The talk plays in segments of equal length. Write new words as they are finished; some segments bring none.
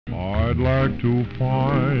I'd like to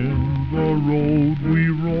find the road we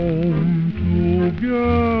roam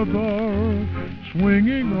together,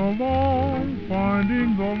 swinging along,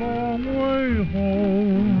 finding the long way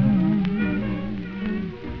home.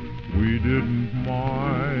 We didn't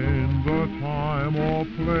mind the time or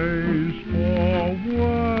place or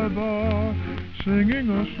weather, singing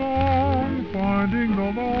a song, finding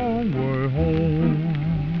the long way home.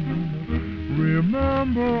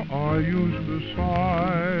 Remember, I used to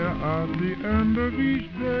sigh at the end of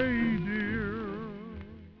each day, dear.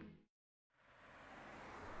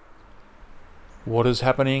 What is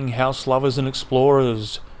happening, house lovers and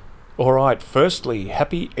explorers? Alright, firstly,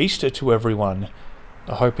 happy Easter to everyone.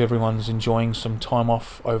 I hope everyone's enjoying some time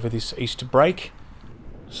off over this Easter break.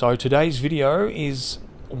 So today's video is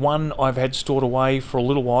one I've had stored away for a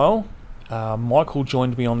little while. Michael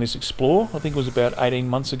joined me on this explore, I think it was about 18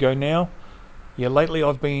 months ago now. Yeah, lately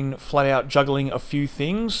I've been flat out juggling a few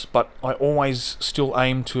things, but I always still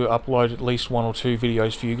aim to upload at least 1 or 2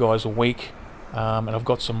 videos for you guys a week. And I've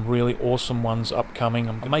got some really awesome ones upcoming.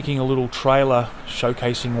 I'm making a little trailer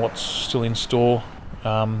showcasing what's still in store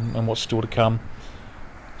and what's still to come.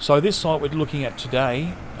 So this site we're looking at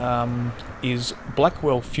today is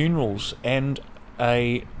Blackwell Funerals and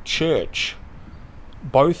a church.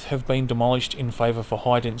 Both have been demolished in favour for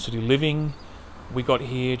high density living. We got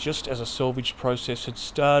here just as a salvage process had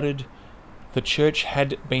started. The church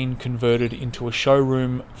had been converted into a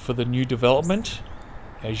showroom for the new development,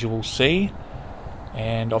 as you will see.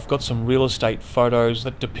 And I've got some real estate photos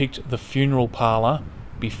that depict the funeral parlour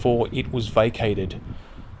before it was vacated.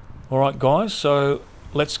 Alright guys, so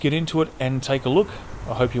let's get into it and take a look.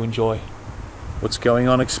 I hope you enjoy. What's going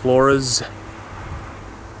on, explorers?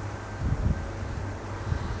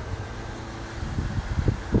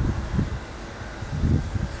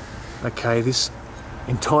 Okay, this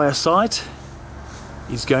entire site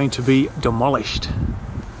is going to be demolished.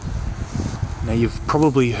 Now you've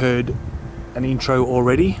probably heard an intro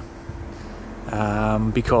already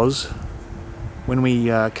because when we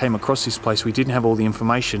came across this place we didn't have all the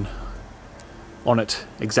information on it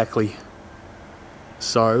exactly.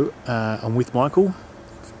 So I'm with Michael,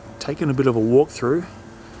 taking a bit of a walk through.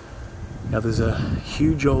 Now there's a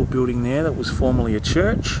huge old building there that was formerly a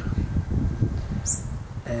church,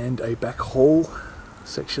 and a back hall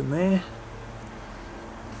section there,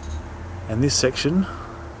 and this section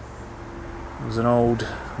was an old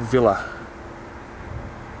villa,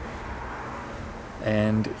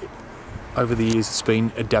 and over the years it's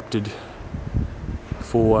been adapted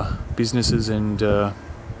for businesses and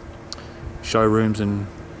showrooms and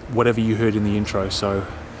whatever you heard in the intro. So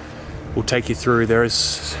we'll take you through. There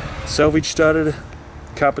is salvage started,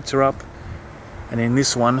 carpets are up, and in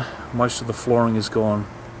this one most of the flooring is gone.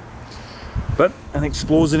 But an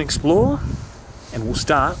explore's an explore, and we'll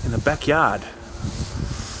start in the backyard.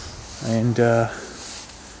 And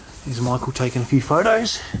here's Michael taking a few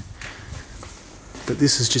photos. But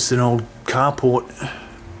this is just an old carport,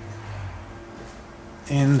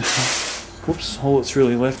 and whoops, all that's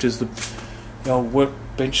really left is the old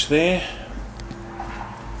workbench there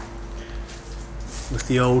with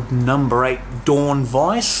the old number 8 Dawn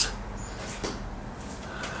Vice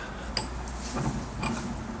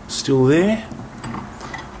still there.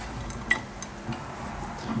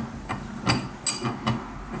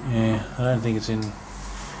 Yeah, I don't think it's in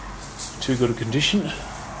too good a condition.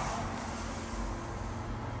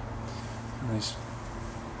 And there's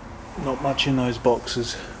not much in those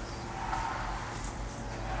boxes.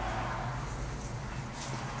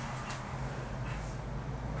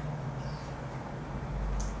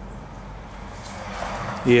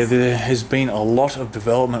 Yeah, there has been a lot of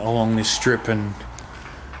development along this strip, and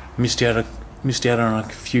missed out on a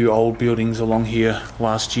few old buildings along here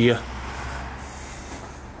last year.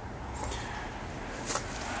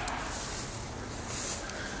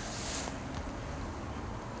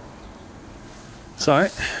 So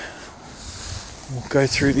we'll go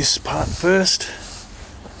through this part first.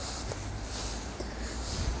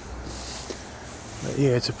 But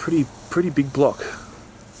yeah, it's a pretty big block.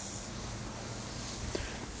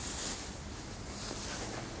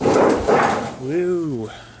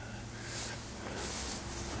 Woo!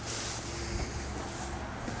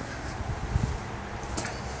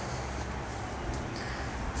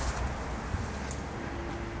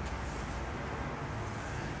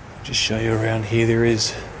 Just show you around here.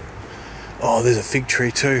 There's a fig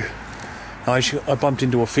tree too. I bumped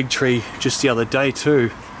into a fig tree just the other day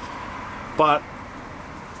too, but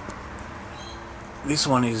this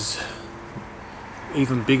one is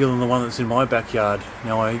even bigger than the one that's in my backyard.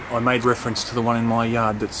 Now I made reference to the one in my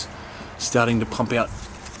yard that's starting to pump out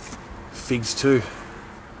figs too.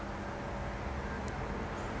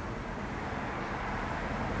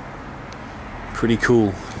 Pretty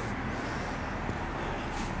cool.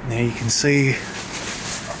 Now you can see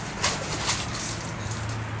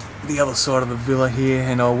the other side of the villa here,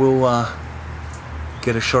 and I will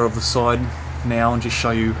get a shot of the side now and just show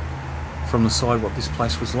you from the side what this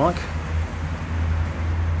place was like.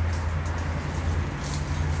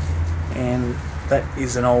 And that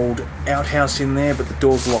is an old outhouse in there, but the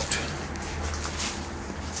door's locked.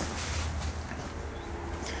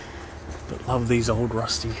 But love these old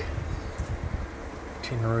rusty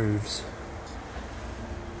tin roofs.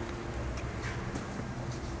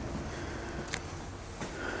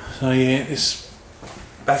 So yeah, this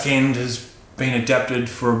back end has been adapted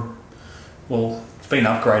for, well, it's been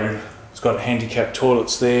upgraded. It's got handicapped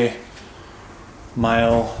toilets there,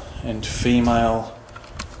 male and female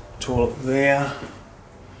toilet there.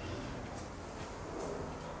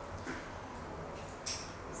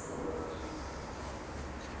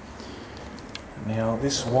 Now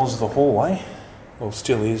this was the hallway, well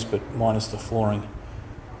still is, but minus the flooring.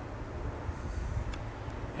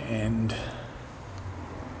 And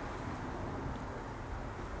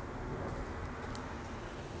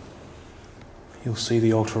you'll see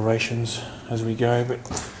the alterations as we go,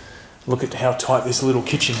 but look at how tight this little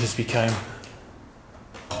kitchen has become.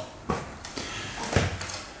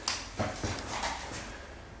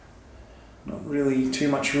 Not really too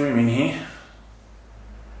much room in here.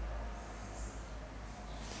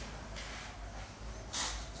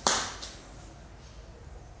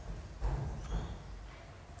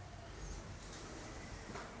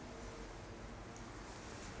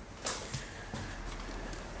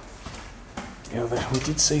 We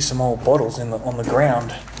did see some old bottles on the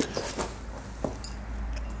ground.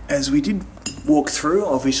 As we did walk through,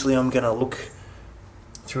 obviously I'm going to look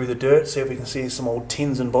through the dirt, see if we can see some old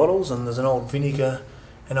tins and bottles, and there's an old vinegar,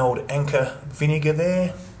 an old Anchor vinegar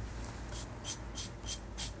there.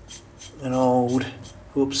 An old,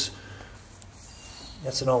 whoops,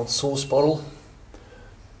 that's an old sauce bottle.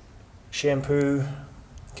 Shampoo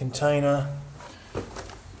container.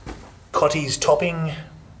 Cotty's topping.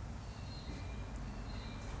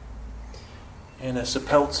 And a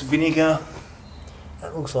Sapelt's vinegar.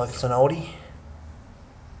 That looks like it's an oldie.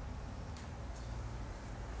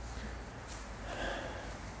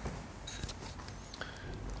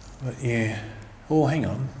 But yeah, oh hang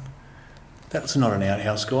on, that's not an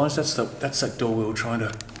outhouse, guys. That's that door we were trying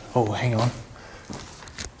to. Oh, hang on.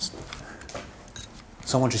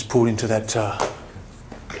 Someone just pulled into that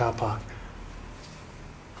car park.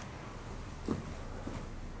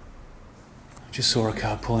 Just saw a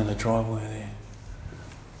car pull in the driveway there.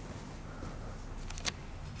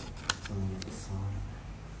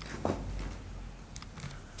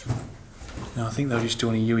 No, I think they were just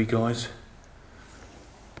doing a Yui, guys.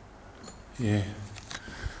 Yeah.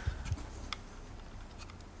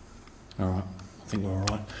 Alright, I think we're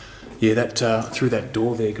alright. Yeah, that through that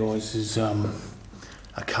door there, guys, is a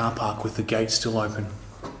car park with the gate still open,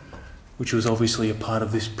 which was obviously a part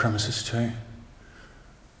of this premises too.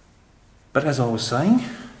 But as I was saying,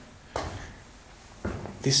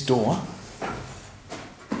 this door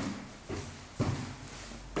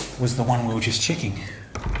was the one we were just checking.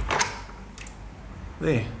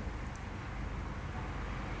 There.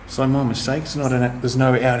 So my mistake, there's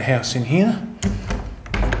no outhouse in here.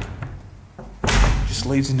 It just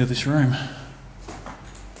leads into this room.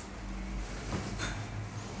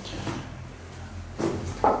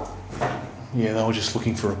 Yeah, they were just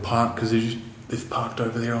looking for a park because they've parked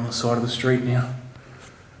over there on the side of the street now.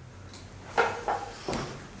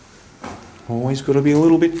 Always got to be a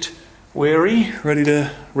little bit wary, ready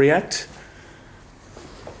to react.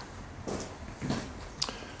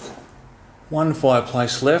 One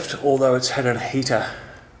fireplace left, although it's had a heater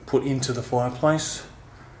put into the fireplace.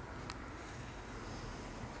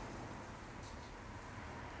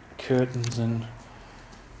 Curtains and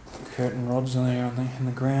curtain rods in there in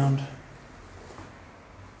the ground.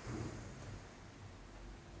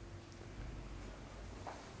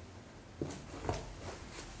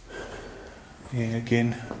 Yeah,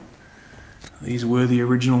 again, these were the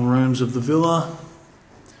original rooms of the villa.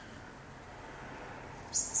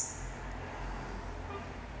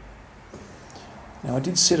 Now I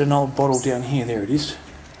did set an old bottle down here, there it is.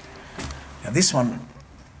 Now this one,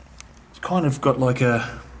 it's kind of got like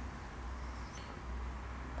a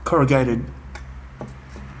corrugated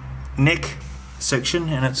neck section,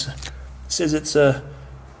 and it says it's a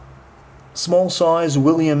small size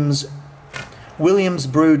Williams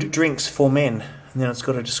brewed drinks for men. And then it's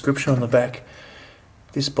got a description on the back.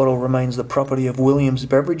 This bottle remains the property of Williams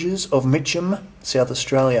Beverages of Mitcham, South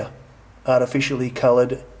Australia. Artificially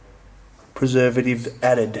coloured, preservative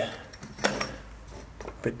added.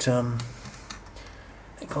 But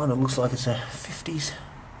kind of looks like it's a 50s.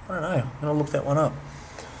 I don't know. I'm going to look that one up.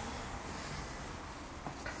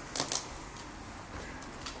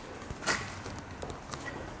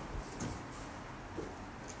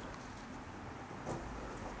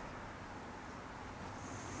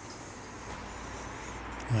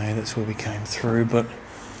 No, that's where we came through, but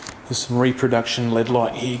there's some reproduction lead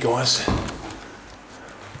light here, guys,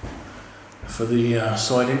 for the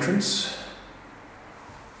side entrance.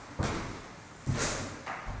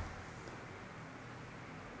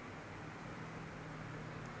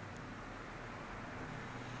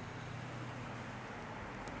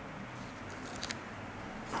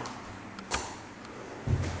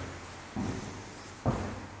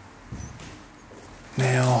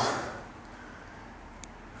 Now,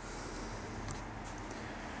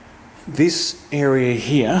 this area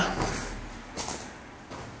here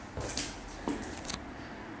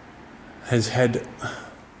has had,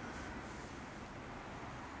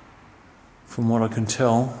 from what I can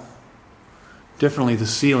tell, definitely the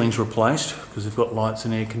ceilings replaced because they've got lights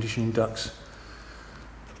and air conditioning ducts,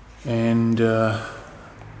 and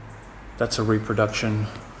that's a reproduction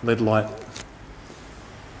LED light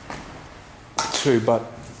too,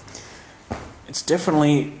 but it's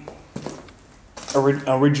definitely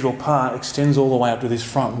original part, extends all the way up to this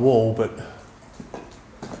front wall, but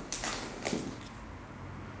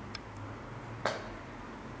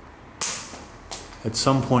at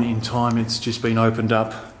some point in time it's just been opened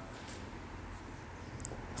up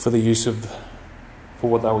for the use of, for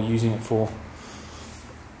what they were using it for.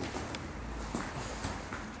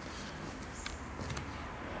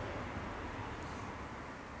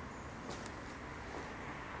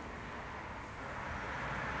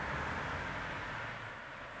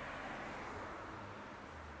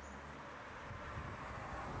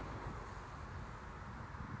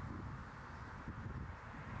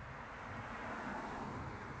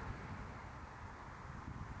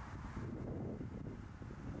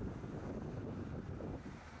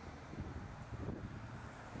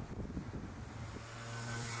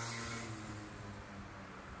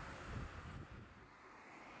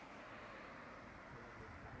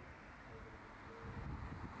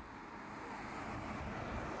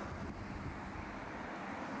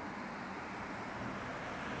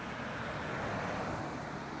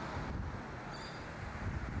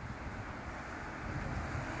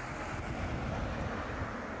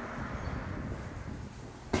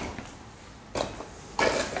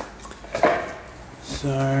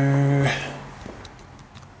 So,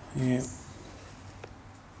 yeah,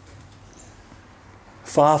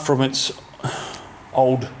 far from its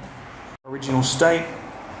old original state.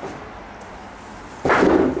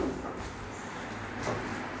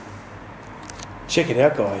 Check it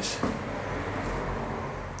out, guys.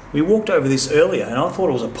 We walked over this earlier and I thought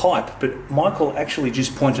it was a pipe, but Michael actually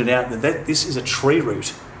just pointed out that this is a tree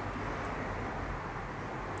root.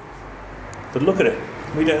 But look at it.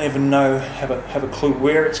 We don't even know, have a clue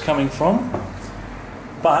where it's coming from,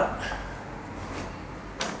 but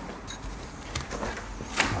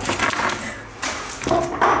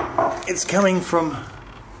it's coming from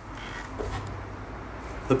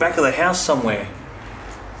the back of the house somewhere.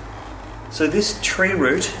 So this tree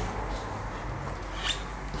root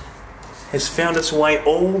has found its way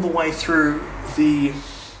all the way through the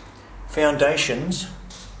foundations,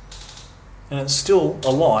 and it's still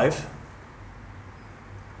alive.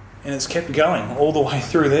 And it's kept going all the way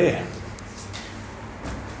through there.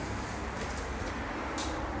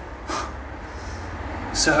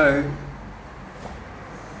 So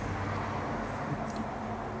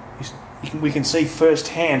we can see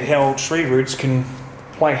firsthand how tree roots can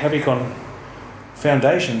play havoc on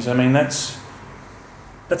foundations. I mean, that's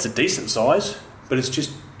a decent size, but it's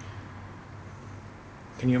just,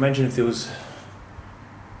 can you imagine if there was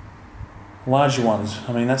larger ones?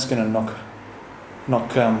 I mean, that's going to knock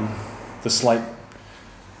the slate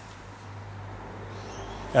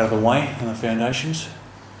out of the way and the foundations.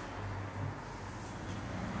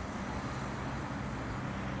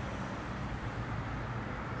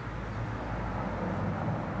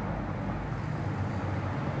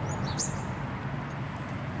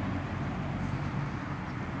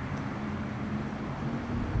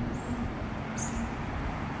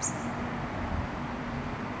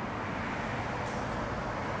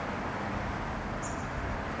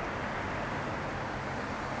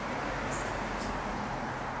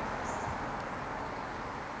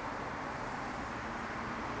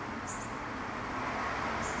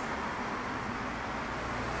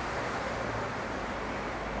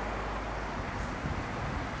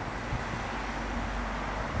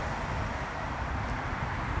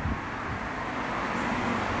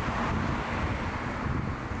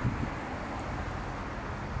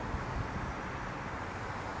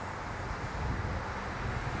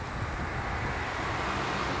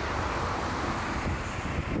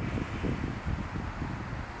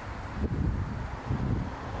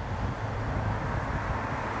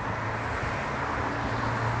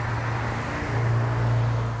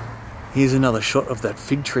 Here's another shot of that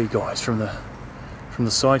fig tree, guys, from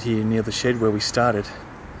the side here near the shed where we started.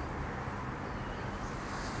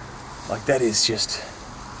 Like, that is just...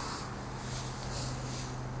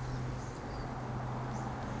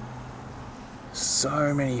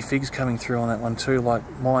 so many figs coming through on that one too, like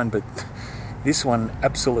mine, but this one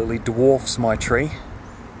absolutely dwarfs my tree.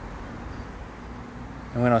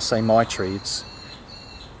 And when I say my tree, it's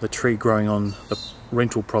the tree growing on the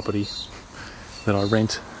rental property that I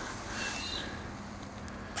rent.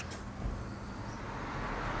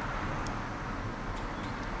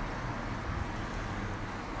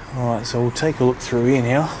 Alright, so we'll take a look through here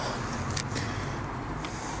now.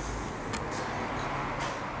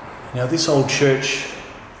 Now this old church,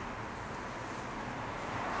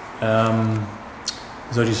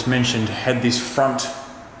 as I just mentioned, had this front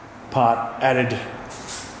part added.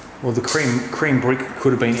 Well, the cream brick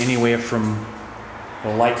could have been anywhere from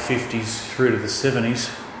the late 50s through to the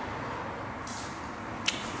 70s.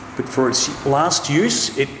 But for its last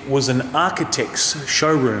use, it was an architect's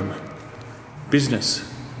showroom business.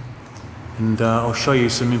 And I'll show you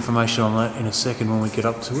some information on that in a second when we get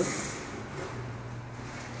up to it.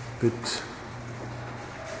 But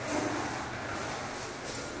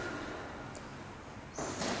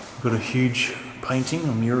we've got a huge painting,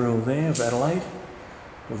 a mural there of Adelaide,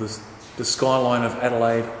 or the skyline of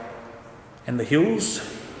Adelaide and the hills.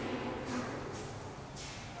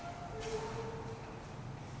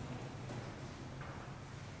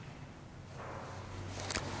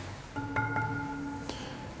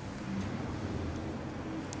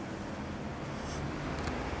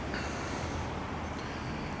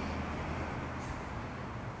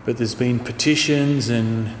 But there's been petitions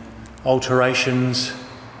and alterations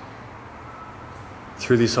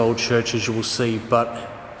through this old church, as you will see, but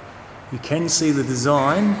you can see the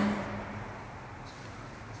design,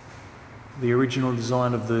 the original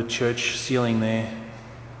design of the church ceiling there.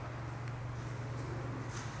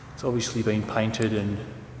 It's obviously been painted, and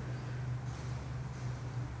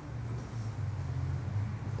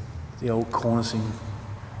the old cornicing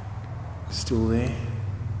is still there.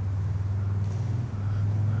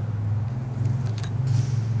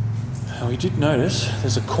 Now, we did notice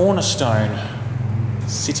there's a cornerstone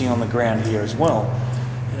sitting on the ground here as well,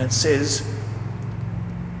 and it says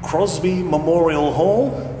Crosby Memorial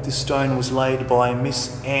Hall. This stone was laid by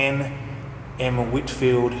Miss Anne M.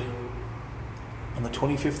 Whitfield on the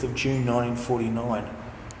 25th of June 1949.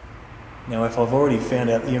 Now, if I've already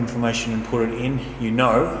found out the information and put it in, you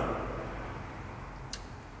know,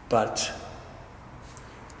 but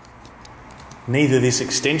neither this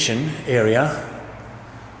extension area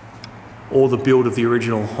or the build of the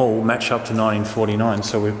original hall match up to 1949,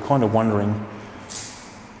 so we're kind of wondering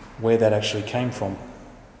where that actually came from.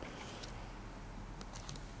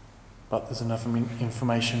 But there's enough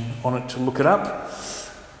information on it to look it up.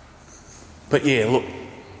 But yeah, look,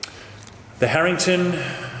 the Harrington,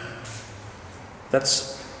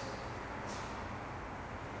 that's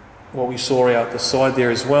what we saw out the side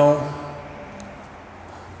there as well.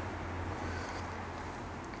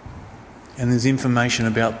 And there's information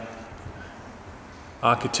about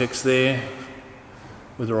architects there.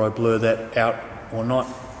 Whether I blur that out or not,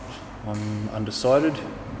 I'm undecided.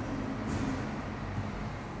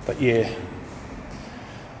 But yeah,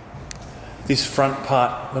 this front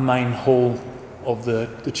part, the main hall of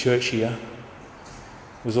the church here,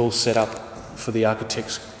 was all set up for the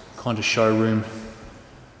architect's kind of showroom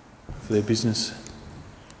for their business.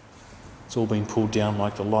 It's all been pulled down,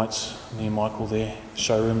 like the lights near Michael there.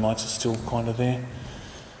 Showroom lights are still kind of there,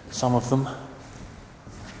 some of them.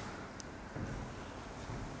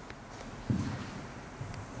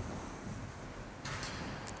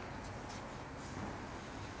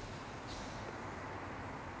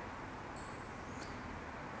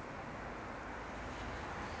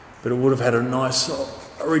 But it would have had a nice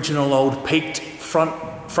original old peaked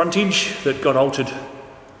frontage that got altered.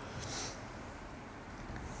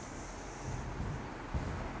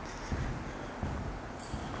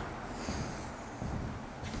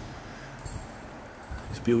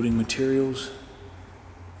 There's building materials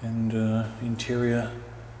and interior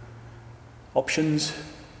options.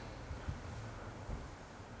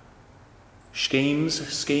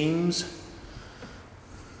 Schemes.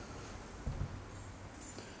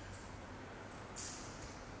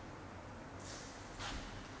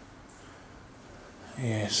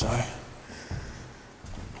 Yeah, so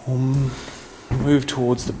we'll move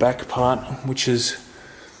towards the back part, which is,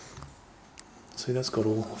 see, that's got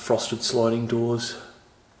all frosted sliding doors.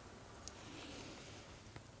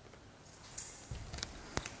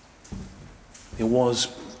 There was,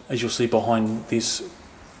 as you'll see behind this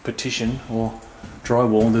partition or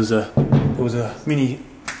drywall, there's a There was a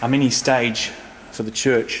mini stage for the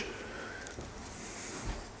church.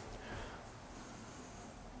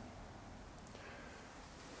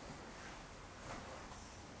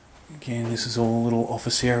 Again, this is all a little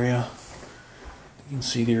office area. You can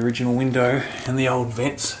see the original window and the old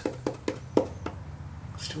vents.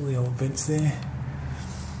 Still the old vents there.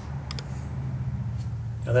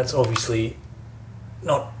 Now that's obviously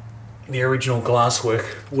not the original glasswork.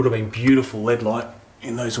 Would have been beautiful LED light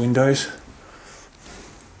in those windows.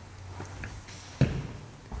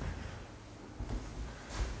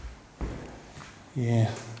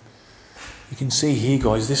 Yeah, you can see here,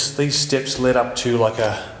 guys, these steps led up to like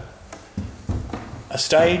a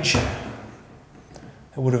stage. There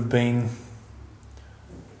would have been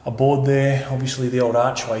a board there. Obviously the old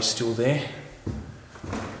archway's still there.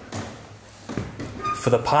 For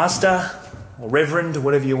the pastor, or reverend, or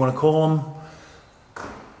whatever you want to call them.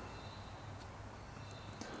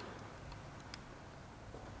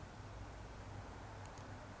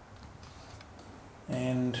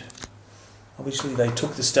 And obviously they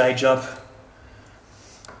took the stage up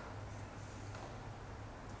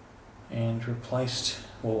and replaced,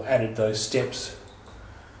 or added those steps.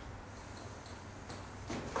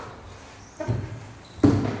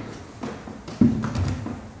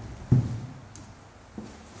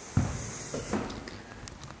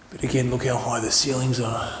 But again, look how high the ceilings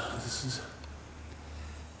are. This is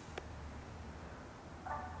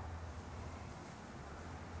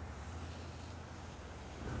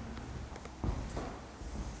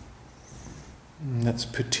that's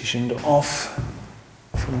partitioned off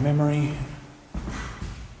from memory.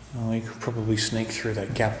 Oh, you could probably sneak through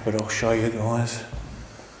that gap, but I'll show you guys.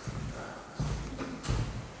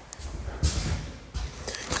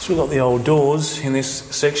 So we've got the old doors in this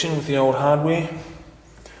section with the old hardware.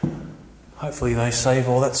 Hopefully they save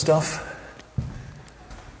all that stuff.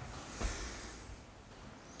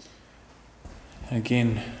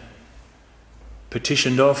 Again,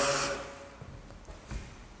 partitioned off.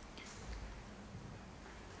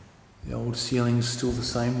 The old ceiling's still the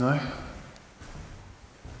same though.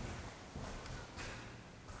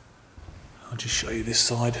 I'll just show you this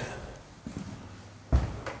side.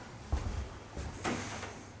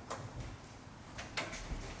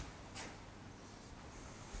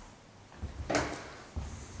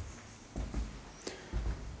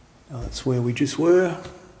 Now that's where we just were.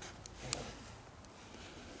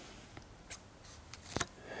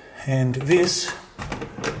 And this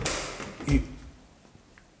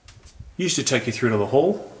used to take you through to the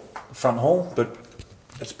hall, the front hall, but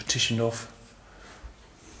it's partitioned off.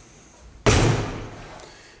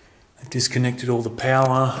 They've disconnected all the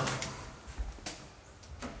power.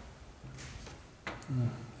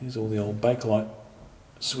 There's all the old bakelite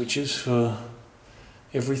switches for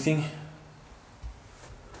everything.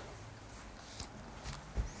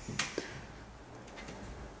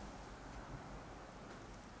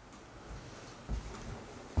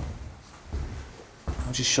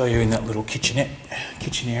 I'll just show you in that little kitchen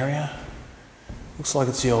area. Looks like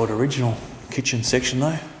it's the old original kitchen section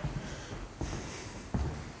though.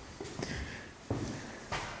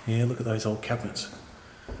 Yeah, look at those old cabinets.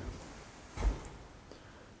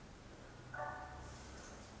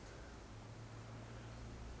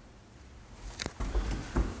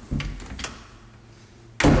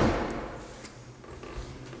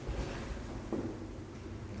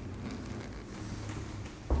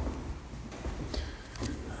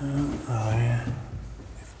 Oh yeah,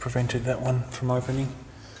 they've prevented that one from opening.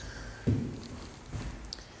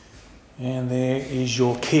 And there is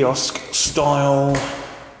your kiosk style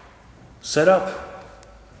setup.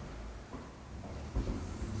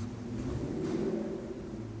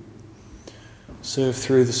 Serve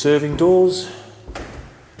through the serving doors.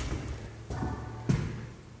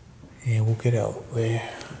 Yeah, we'll get out there.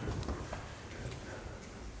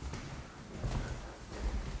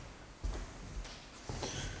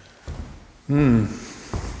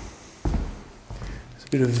 There's a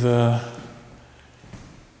bit of,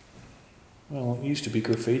 well, it used to be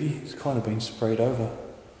graffiti. It's kind of been sprayed over.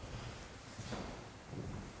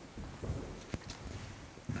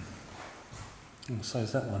 And so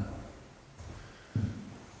is that one.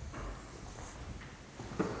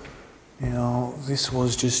 Now, this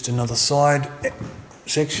was just another side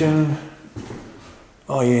section.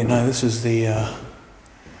 Oh yeah, no, this is the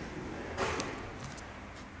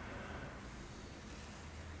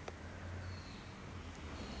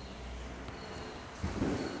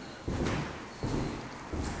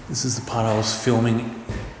this is the part I was filming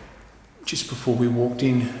just before we walked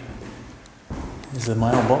in. There's the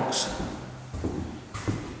mailbox.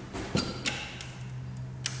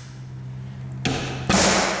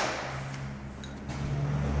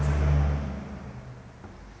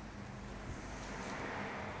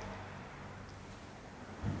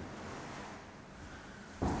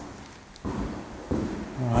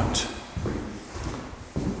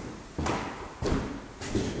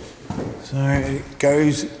 So it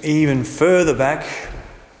goes even further back.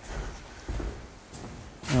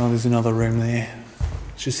 Oh, there's another room there.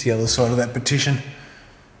 It's just the other side of that partition.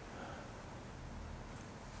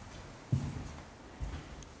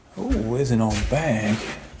 Oh, there's an old bag.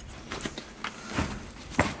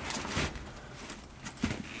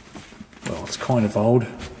 Well, it's kind of old.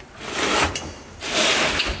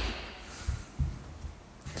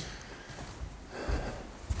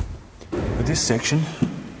 But this section,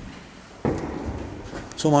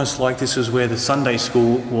 it's almost like this is where the Sunday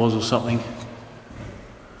school was or something.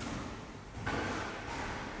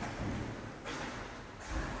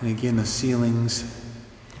 And again, the ceilings,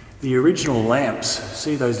 the original lamps,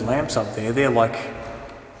 see those lamps up there? They're like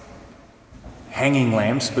hanging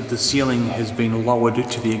lamps, but the ceiling has been lowered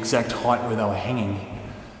to the exact height where they were hanging.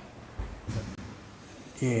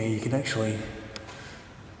 Yeah, you can actually,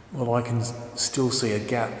 well, I can still see a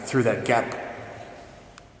gap. Through that gap,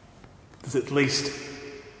 there's at least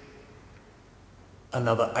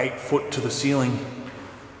another 8 foot to the ceiling.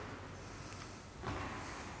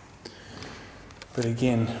 But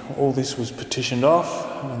again, all this was petitioned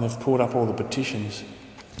off, and they've pulled up all the petitions.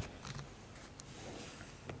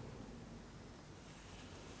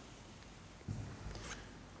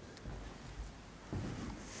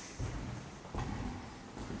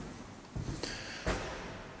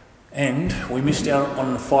 And we missed out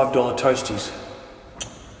on the $5 toasties.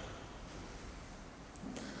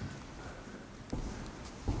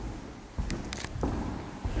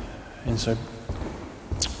 And so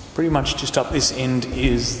pretty much just up this end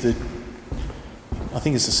is the, I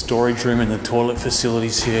think it's the storage room and the toilet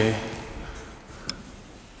facilities here.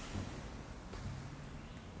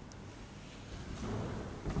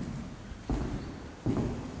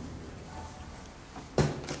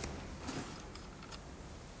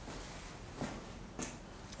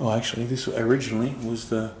 Oh, actually, this originally was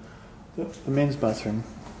the men's bathroom.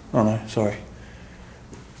 Oh no, sorry.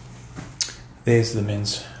 There's the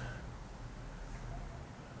men's.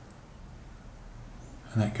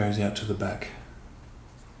 And that goes out to the back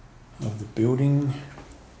of the building.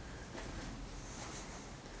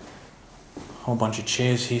 Whole bunch of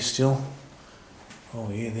chairs here still.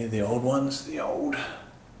 Oh yeah, they're the old ones, the old.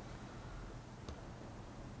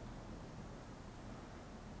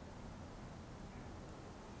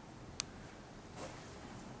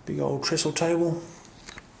 Big old trestle table.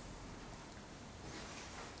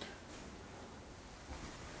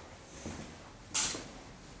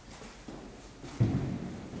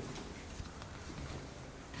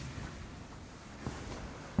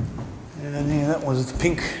 And yeah, that was the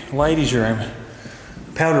pink ladies' room,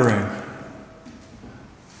 powder room.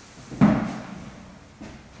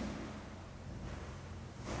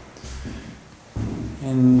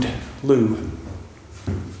 And loo,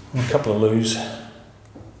 a couple of loos.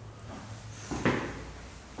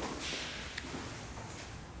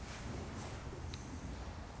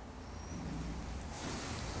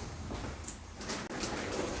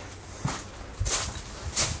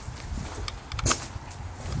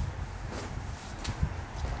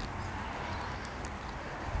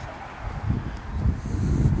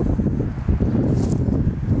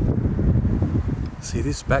 See,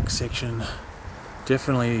 this back section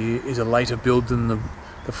definitely is a later build than the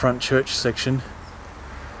front church section,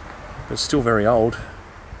 but still very old.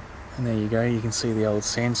 And there you go, you can see the old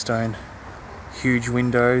sandstone, huge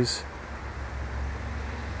windows.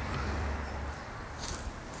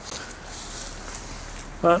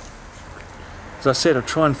 But as I said, I'll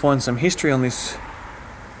try and find some history on this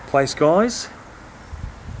place, guys.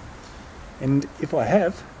 And if I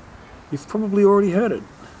have, you've probably already heard it.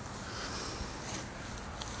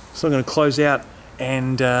 So I'm going to close out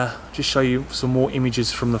and just show you some more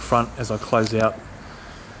images from the front as I close out.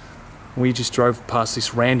 We just drove past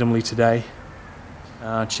this randomly today,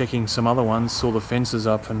 checking some other ones, saw the fences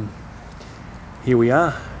up, and here we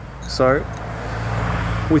are. So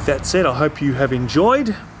with that said, I hope you have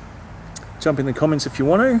enjoyed. Jump in the comments if you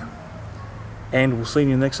want to, and we'll see you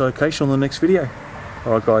in the next location on the next video.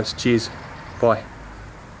 Alright guys, cheers, bye.